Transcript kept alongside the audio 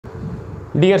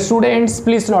Dear students,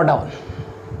 please note down.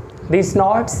 These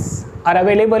notes are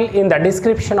available in the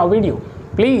description of video.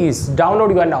 Please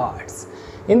download your notes.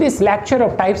 In this lecture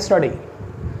of type study,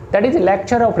 that is a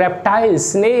lecture of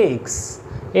reptiles, snakes.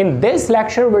 In this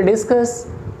lecture, we will discuss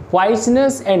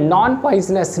poisonous and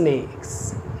non-poisonous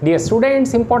snakes. Dear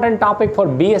students, important topic for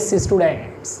BSc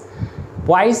students.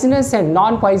 Poisonous and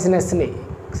non-poisonous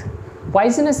snakes.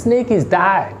 Poisonous snake is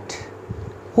that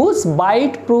whose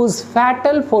bite proves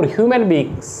fatal for human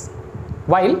beings,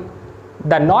 while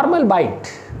the normal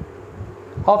bite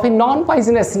of a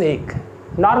non-poisonous snake,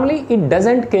 normally it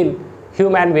doesn't kill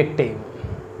human victim.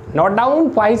 Note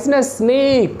down, poisonous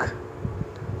snake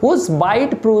whose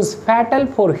bite proves fatal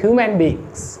for human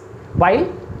beings,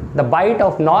 while the bite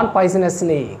of non-poisonous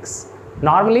snakes,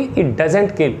 normally it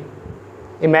doesn't kill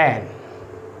a man.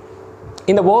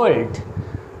 In the world,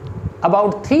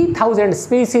 about 3,000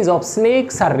 species of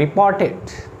snakes are reported.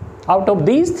 Out of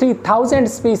these 3,000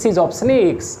 species of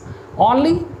snakes,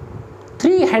 only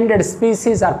 300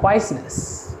 species are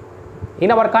poisonous. In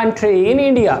our country, in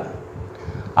India,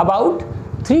 about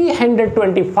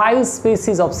 325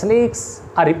 species of snakes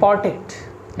are reported.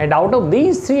 And out of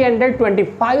these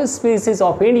 325 species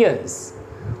of Indians,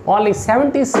 only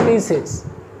 70 species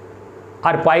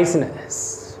are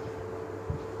poisonous.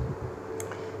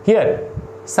 Here,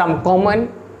 some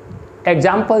common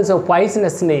examples of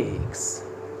poisonous snakes.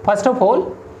 First of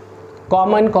all,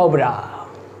 common cobra.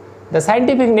 The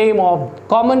scientific name of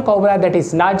common cobra, that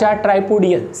is Naja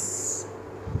tripudians.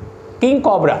 King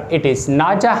cobra, it is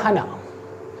Naja hana.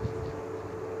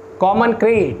 Common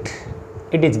krait,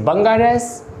 it is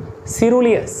Bungarus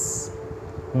ceruleus.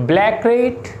 Black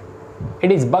krait,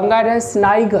 it is Bungarus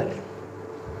niger.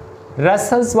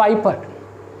 Russell's viper,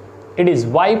 it is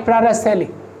Vipera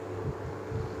russelli.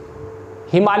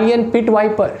 Himalayan pit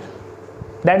viper,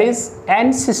 that is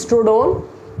Ancestrodon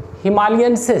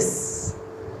himalayensis.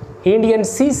 Indian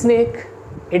sea snake,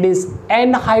 it is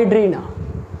Anhydrina.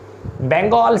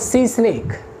 Bengal sea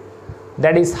snake,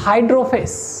 that is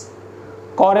Hydrophis.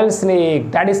 Coral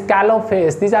snake, that is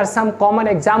Calophis. These are some common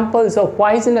examples of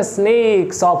poisonous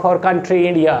snakes of our country,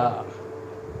 India.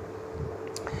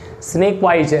 Snake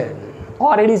poison,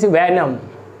 or it is a venom,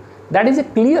 that is a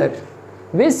clear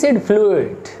viscid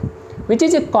fluid, which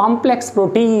is a complex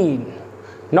protein.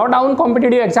 Note down,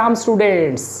 competitive exam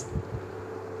students.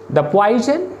 The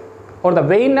poison or the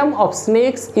venom of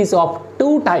snakes is of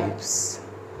two types.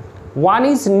 One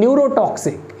is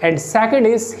neurotoxic and second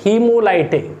is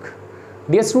hemolytic.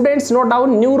 Dear students, note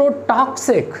down,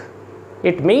 neurotoxic.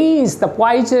 It means the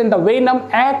poison, the venom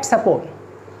acts upon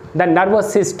the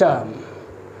nervous system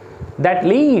that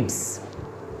leads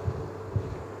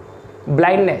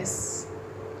blindness,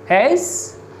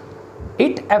 as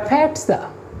it affects the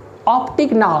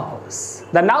optic nerves,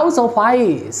 the nerves of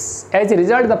eyes. As a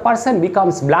result, the person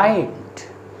becomes blind.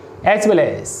 As well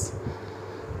as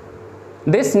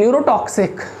this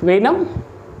neurotoxic venom,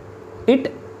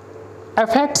 it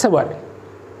affects our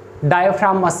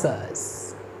diaphragm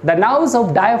muscles, the nerves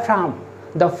of diaphragm,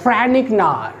 the phrenic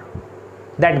nerve,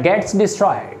 that gets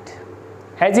destroyed.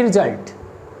 As a result,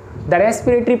 the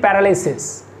respiratory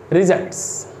paralysis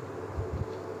results.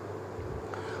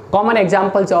 Common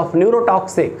examples of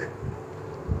neurotoxic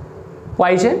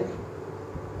poison: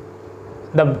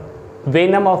 the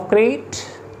venom of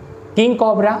krait, king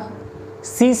cobra,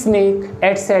 sea snake,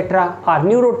 etc. are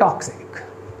neurotoxic,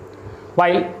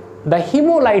 while the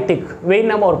hemolytic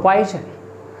venom or poison,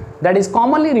 that is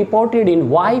commonly reported in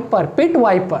viper, pit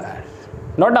viper.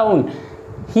 Note down,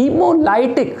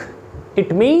 hemolytic,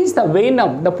 it means the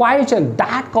venom, the poison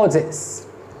that causes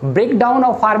breakdown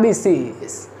of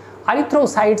RBCs,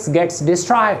 erythrocytes gets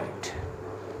destroyed.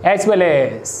 As well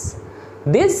as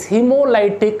this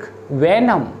hemolytic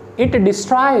venom, it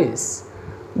destroys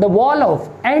the wall of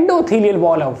endothelial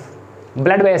wall of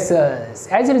blood vessels.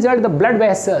 As a result, the blood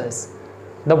vessels,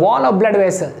 the wall of blood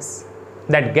vessels,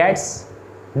 that gets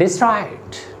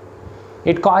destroyed.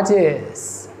 It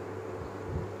causes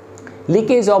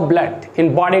leakage of blood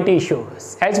in body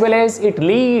tissues, as well as it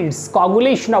leads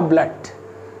coagulation of blood.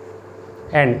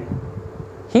 And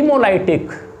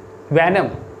hemolytic venom,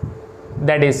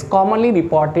 that is commonly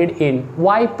reported in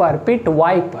viper, pit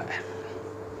viper.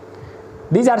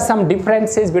 These are some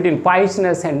differences between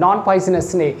poisonous and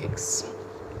non-poisonous snakes.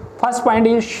 First point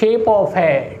is shape of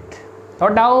head.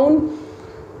 Note down,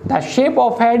 the shape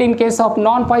of head in case of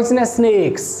non-poisonous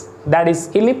snakes, that is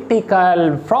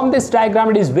elliptical. From this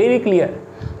diagram, it is very clear.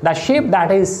 The shape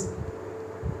that is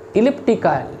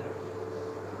elliptical,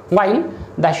 while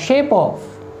the shape of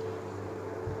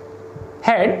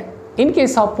head in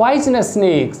case of poisonous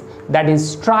snakes, that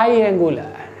is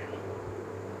triangular.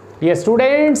 Yes,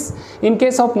 students, in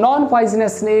case of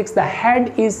non-poisonous snakes, the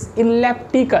head is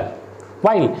elliptical,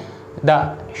 while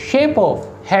the shape of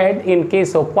head in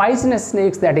case of poisonous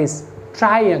snakes, that is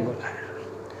triangular.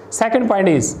 Second point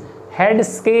is head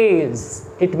scales.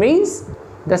 It means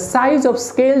the size of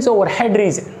scales over head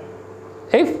region.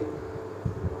 If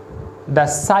the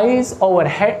size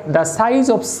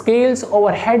of scales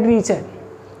over head region,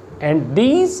 and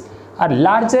these are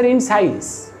larger in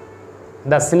size,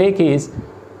 the snake is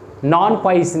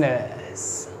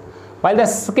non-poisonous. While the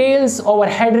scales over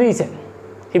head region,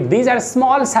 if these are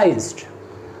small sized,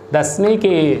 the snake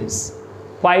is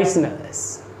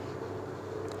poisonous.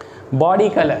 Body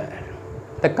color.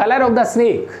 The color of the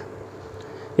snake,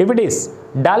 if it is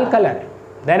dull color,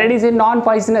 then it is a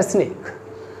non-poisonous snake.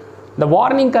 The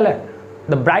warning color,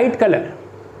 the bright color,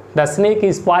 the snake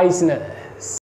is poisonous.